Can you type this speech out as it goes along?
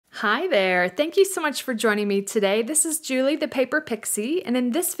Hi there, thank you so much for joining me today. This is Julie, the Paper Pixie, and in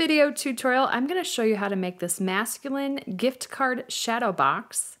this video tutorial, I'm going to show you how to make this masculine gift card shadow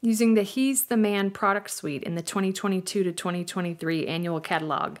box using the He's the Man product suite in the 2022 to 2023 annual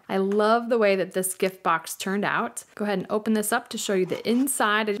catalog. I love the way that this gift box turned out. Go ahead and open this up to show you the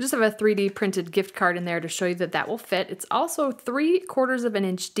inside. I just have a 3D printed gift card in there to show you that that will fit. It's also 3/4 of an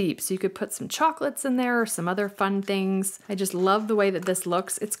inch deep, so you could put some chocolates in there or some other fun things. I just love the way that this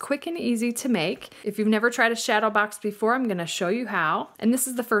looks. It's quick and easy to make. If you've never tried a shadow box before, I'm going to show you how. And this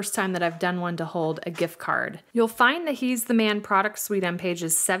is the first time that I've done one to hold a gift card. You'll find the He's the Man product suite on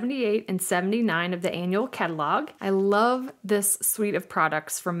pages 78 and 79 of the annual catalog. I love this suite of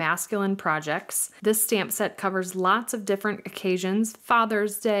products for masculine projects. This stamp set covers lots of different occasions: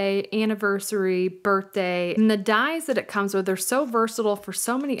 Father's Day, anniversary, birthday, and the dies that it comes with are so versatile for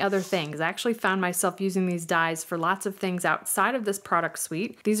so many other things. I actually found myself using these dies for lots of things outside of this product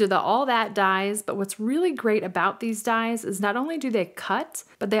suite. These are the All That dies, but what's really great about these dies is not only do they cut,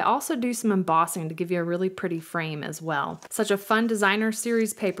 but they also do some embossing to give you a really pretty frame as well. Such a fun designer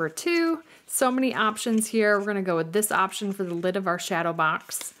series paper too. So many options here. We're gonna go with this option for the lid of our shadow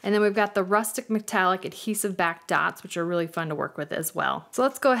box. And then we've got the rustic metallic adhesive back dots, which are really fun to work with as well. So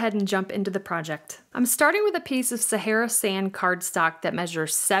let's go ahead and jump into the project. I'm starting with a piece of Sahara sand cardstock that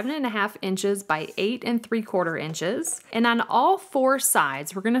measures 7.5 inches by 8 3/4 inches. And on all four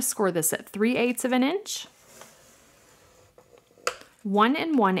sides, we're gonna score this at 3/8 of an inch, 1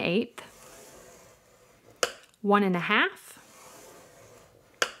 1/8, 1 1/2,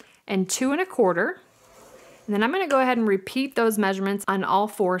 and 2 1/4. And then I'm going to go ahead and repeat those measurements on all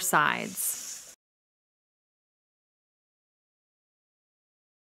four sides.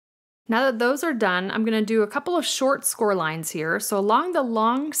 Now that those are done, I'm going to do a couple of short score lines here. So along the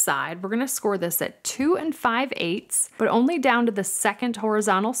long side, we're going to score this at 2 5/8, but only down to the second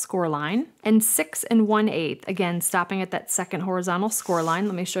horizontal score line, and 6 1/8, again stopping at that second horizontal score line.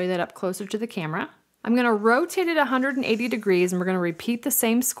 Let me show you that up closer to the camera. I'm going to rotate it 180 degrees and we're going to repeat the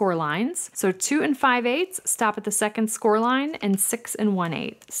same score lines. So 2 5/8, stop at the second score line, and 6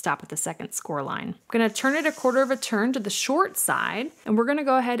 1/8, stop at the second score line. I'm going to turn it 1/4 of a turn to the short side, and we're going to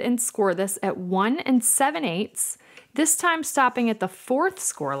go ahead and score this at 1 7/8, this time stopping at the fourth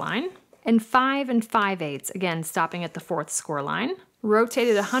score line, and 5 5/8, again stopping at the fourth score line. Rotate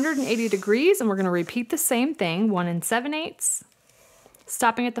it 180 degrees and we're going to repeat the same thing, 1 7/8,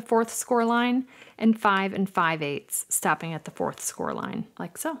 stopping at the fourth score line, and 5 5/8, stopping at the fourth score line,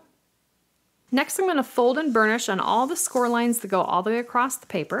 like so. Next, I'm going to fold and burnish on all the score lines that go all the way across the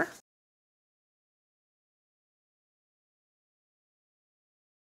paper.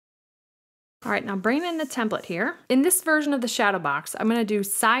 All right, now bring in the template here. In this version of the shadow box, I'm going to do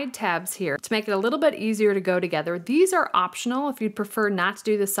side tabs here to make it a little bit easier to go together. These are optional if you'd prefer not to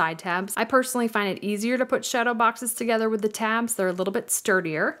do the side tabs. I personally find it easier to put shadow boxes together with the tabs. They're a little bit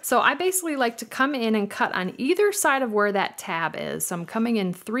sturdier. So I basically like to come in and cut on either side of where that tab is. So I'm coming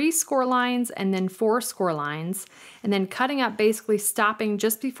in 3 score lines and then 4 score lines, and then cutting up, basically stopping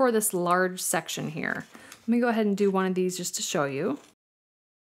just before this large section here. Let me go ahead and do one of these just to show you.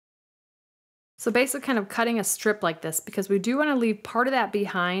 So basically kind of cutting a strip like this, because we do want to leave part of that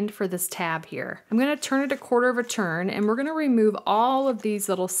behind for this tab here. I'm going to turn it 1/4 of a turn, and we're going to remove all of these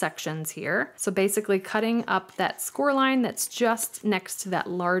little sections here. So basically cutting up that score line that's just next to that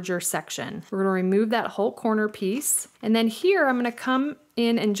larger section. We're going to remove that whole corner piece. And then here I'm going to come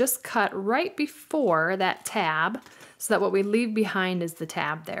in and just cut right before that tab, so that what we leave behind is the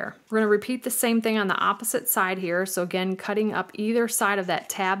tab there. We're going to repeat the same thing on the opposite side here. So again, cutting up either side of that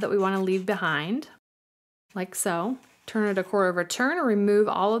tab that we want to leave behind, like so. Turn it 1/4 of a turn and remove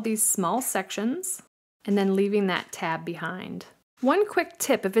all of these small sections, and then leaving that tab behind. One quick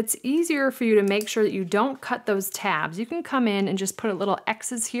tip: if it's easier for you to make sure that you don't cut those tabs, you can come in and just put little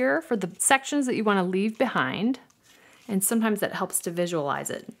X's here for the sections that you want to leave behind. And sometimes that helps to visualize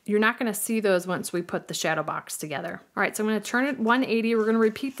it. You're not going to see those once we put the shadow box together. All right, so I'm going to turn it 180. We're going to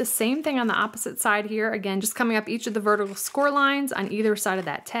repeat the same thing on the opposite side here. Again, just coming up each of the vertical score lines on either side of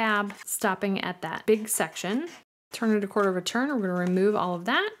that tab, stopping at that big section. Turn it 1/4 of a turn. We're going to remove all of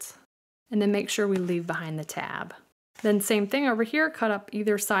that, and then make sure we leave behind the tab. Then same thing over here, cut up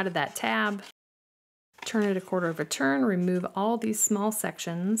either side of that tab. Turn it 1/4 of a turn, remove all these small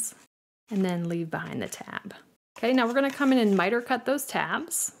sections, and then leave behind the tab. Okay, now we're going to come in and miter cut those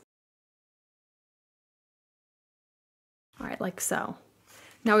tabs. All right, like so.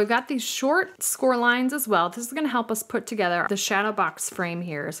 Now we've got these short score lines as well. This is going to help us put together the shadow box frame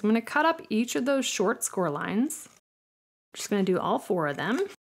here. So I'm going to cut up each of those short score lines. I'm just going to do all 4 of them.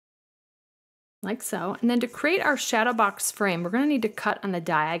 like so. And then to create our shadow box frame, we're gonna need to cut on the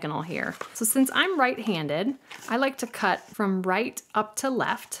diagonal here. So since I'm right-handed, I like to cut from right up to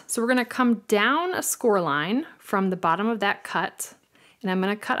left. So we're gonna come down a score line from the bottom of that cut, and I'm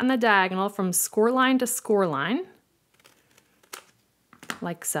gonna cut on the diagonal from score line to score line,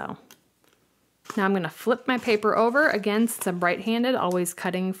 like so. Now I'm gonna flip my paper over, again, since I'm right-handed, always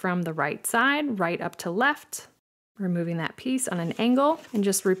cutting from the right side, right up to left, removing that piece on an angle, and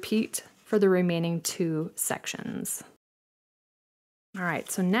just repeat for the remaining 2 sections. All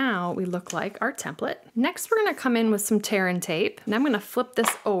right, so now we look like our template. Next, we're gonna come in with some tear and tape, and I'm gonna flip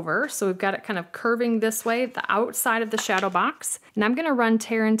this over so we've got it kind of curving this way, the outside of the shadow box, and I'm gonna run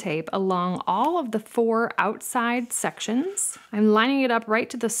tear and tape along all of the 4 outside sections. I'm lining it up right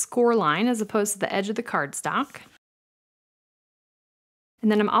to the score line as opposed to the edge of the cardstock.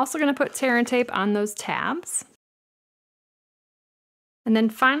 And then I'm also gonna put tear and tape on those tabs. And then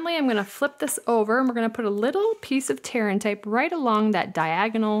finally, I'm gonna flip this over and we're gonna put a little piece of tear and tape right along that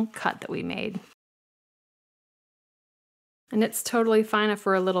diagonal cut that we made. And it's totally fine if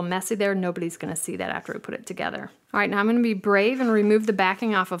we're a little messy there. Nobody's gonna see that after we put it together. All right, now I'm gonna be brave and remove the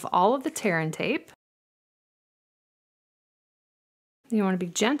backing off of all of the tear and tape. You wanna be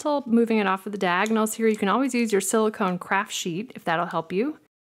gentle moving it off of the diagonals here. You can always use your silicone craft sheet if that'll help you.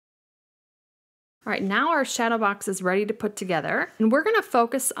 All right, now our shadow box is ready to put together, and we're gonna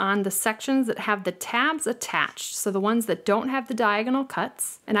focus on the sections that have the tabs attached, so the ones that don't have the diagonal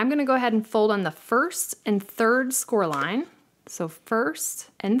cuts. And I'm gonna go ahead and fold on the 1st and 3rd score line. So 1st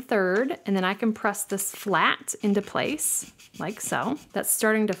and 3rd, and then I can press this flat into place, like so. That's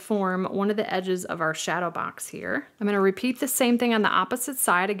starting to form one of the edges of our shadow box here. I'm gonna repeat the same thing on the opposite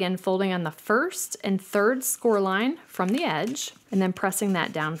side, again folding on the 1st and 3rd score line from the edge, and then pressing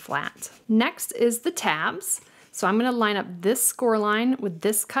that down flat. Next is the tabs. So I'm gonna line up this score line with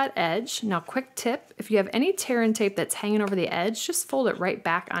this cut edge. Now, quick tip, if you have any tear and tape that's hanging over the edge, just fold it right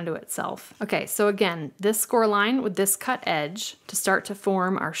back onto itself. Okay, so again, this score line with this cut edge to start to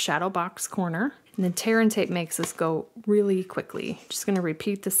form our shadow box corner. And then tear and tape makes this go really quickly. Just gonna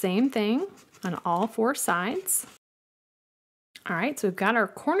repeat the same thing on all 4 sides. All right, so we've got our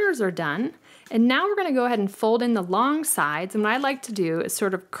corners are done. And now we're gonna go ahead and fold in the long sides. And what I like to do is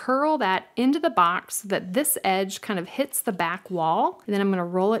sort of curl that into the box so that this edge kind of hits the back wall. And then I'm gonna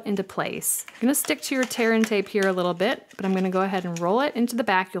roll it into place. You're gonna stick to your tear and tape here a little bit, but I'm gonna go ahead and roll it into the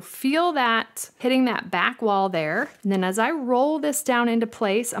back. You'll feel that hitting that back wall there. And then as I roll this down into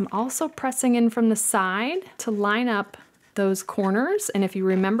place, I'm also pressing in from the side to line up those corners. And if you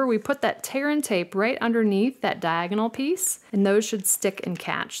remember, we put that tear and tape right underneath that diagonal piece, and those should stick and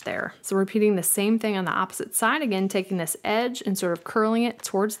catch there. So repeating the same thing on the opposite side, again, taking this edge and sort of curling it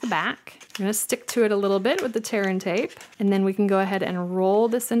towards the back. I'm gonna stick to it a little bit with the tear and tape, and then we can go ahead and roll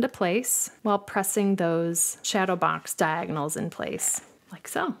this into place while pressing those shadow box diagonals in place, like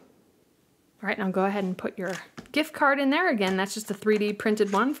so. All right, now go ahead and put your gift card in there. Again, that's just a 3D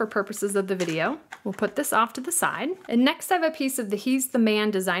printed one for purposes of the video. We'll put this off to the side. And next I have a piece of the He's the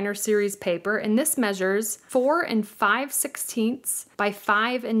Man Designer Series paper, and this measures 4 5/16 by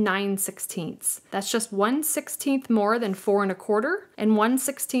 5 9/16. That's just 1/16 more than 4 1/4 and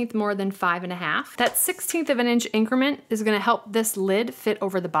 1/16 more than 5 1/2. That 1/16 of an inch increment is gonna help this lid fit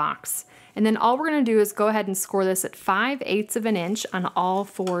over the box. And then all we're gonna do is go ahead and score this at 5/8 of an inch on all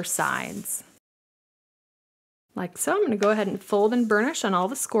 4 sides. Like so. I'm gonna go ahead and fold and burnish on all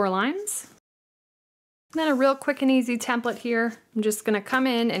the score lines. And then a real quick and easy template here. I'm just gonna come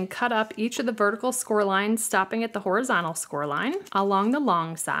in and cut up each of the vertical score lines, stopping at the horizontal score line along the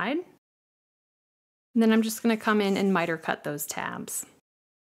long side. And then I'm just gonna come in and miter cut those tabs.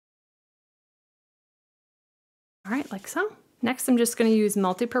 All right, like so. Next, I'm just gonna use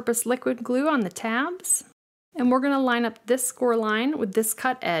multi-purpose liquid glue on the tabs. And we're gonna line up this score line with this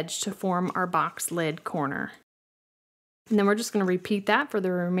cut edge to form our box lid corner. And then we're just gonna repeat that for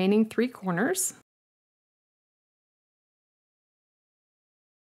the remaining 3 corners.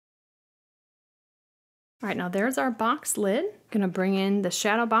 All right, now there's our box lid. Gonna bring in the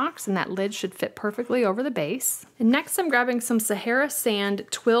shadow box, and that lid should fit perfectly over the base. And next I'm grabbing some Sahara Sand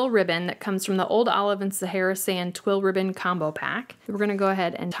twill ribbon that comes from the Old Olive and Sahara Sand twill ribbon combo pack. We're gonna go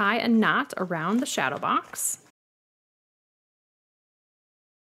ahead and tie a knot around the shadow box.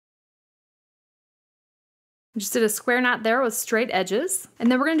 Just did a square knot there with straight edges.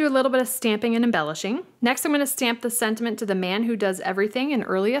 And then we're gonna do a little bit of stamping and embellishing. Next, I'm gonna stamp the sentiment "To the Man Who Does Everything" in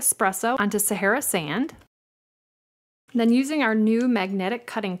Early Espresso onto Sahara Sand. Then using our new magnetic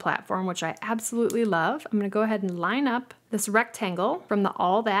cutting platform, which I absolutely love, I'm going to go ahead and line up this rectangle from the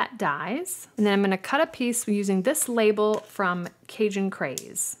All That dies. And then I'm going to cut a piece using this label from Cajun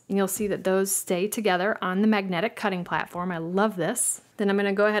Craze. And you'll see that those stay together on the magnetic cutting platform. I love this. Then I'm going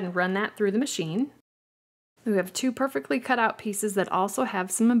to go ahead and run that through the machine. We have two perfectly cut out pieces that also have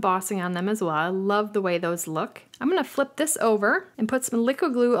some embossing on them as well. I love the way those look. I'm going to flip this over and put some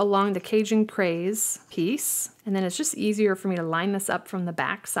liquid glue along the Cajun Craze piece. And then it's just easier for me to line this up from the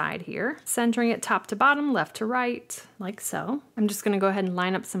back side here, centering it top to bottom, left to right, like so. I'm just going to go ahead and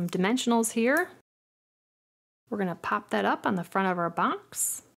line up some dimensionals here. We're going to pop that up on the front of our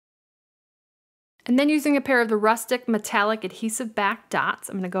box. And then using a pair of the rustic metallic adhesive back dots,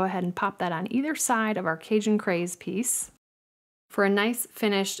 I'm going to go ahead and pop that on either side of our Cajun Craze piece for a nice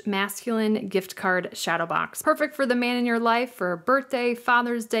finished masculine gift card shadow box. Perfect for the man in your life, for a birthday,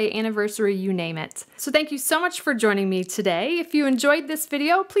 Father's Day, anniversary, you name it. So thank you so much for joining me today. If you enjoyed this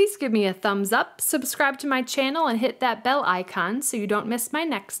video, please give me a thumbs up, subscribe to my channel, and hit that bell icon so you don't miss my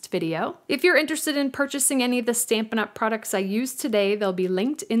next video. If you're interested in purchasing any of the Stampin' Up! Products I used today, they'll be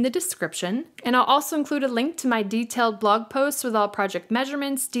linked in the description. And I'll also include a link to my detailed blog posts with all project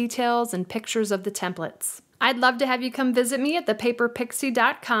measurements, details, and pictures of the templates. I'd love to have you come visit me at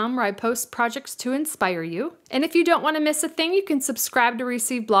thepaperpixie.com, where I post projects to inspire you. And if you don't want to miss a thing, you can subscribe to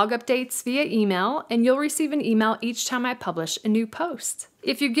receive blog updates via email, and you'll receive an email each time I publish a new post.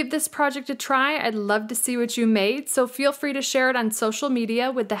 If you give this project a try, I'd love to see what you made, so feel free to share it on social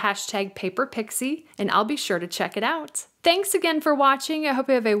media with the hashtag #PaperPixie, and I'll be sure to check it out. Thanks again for watching. I hope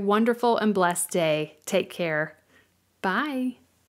you have a wonderful and blessed day. Take care. Bye.